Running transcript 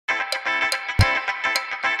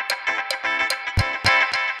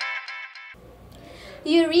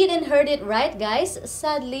You read and heard it right, guys.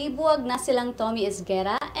 Sadly, buwag na silang Tommy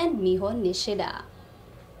Esguerra and Miho Nishida.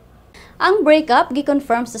 Ang breakup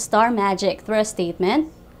giconfirms the Star Magic through a statement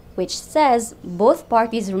which says both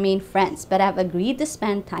parties remain friends but have agreed to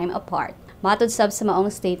spend time apart. Matud sab sa maong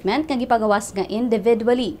statement kang gipagawas nga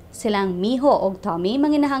individually silang Miho ug Tommy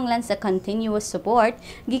manginahanglan sa continuous support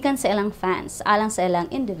gikan sa ilang fans alang sa ilang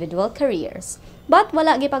individual careers. But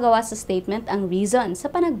wala gipagawas sa statement ang reason sa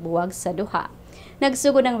panagbuwag sa duha.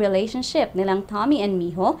 Nagsugod ang relationship nilang Tommy and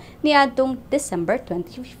Miho niadtong December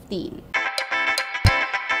 2015.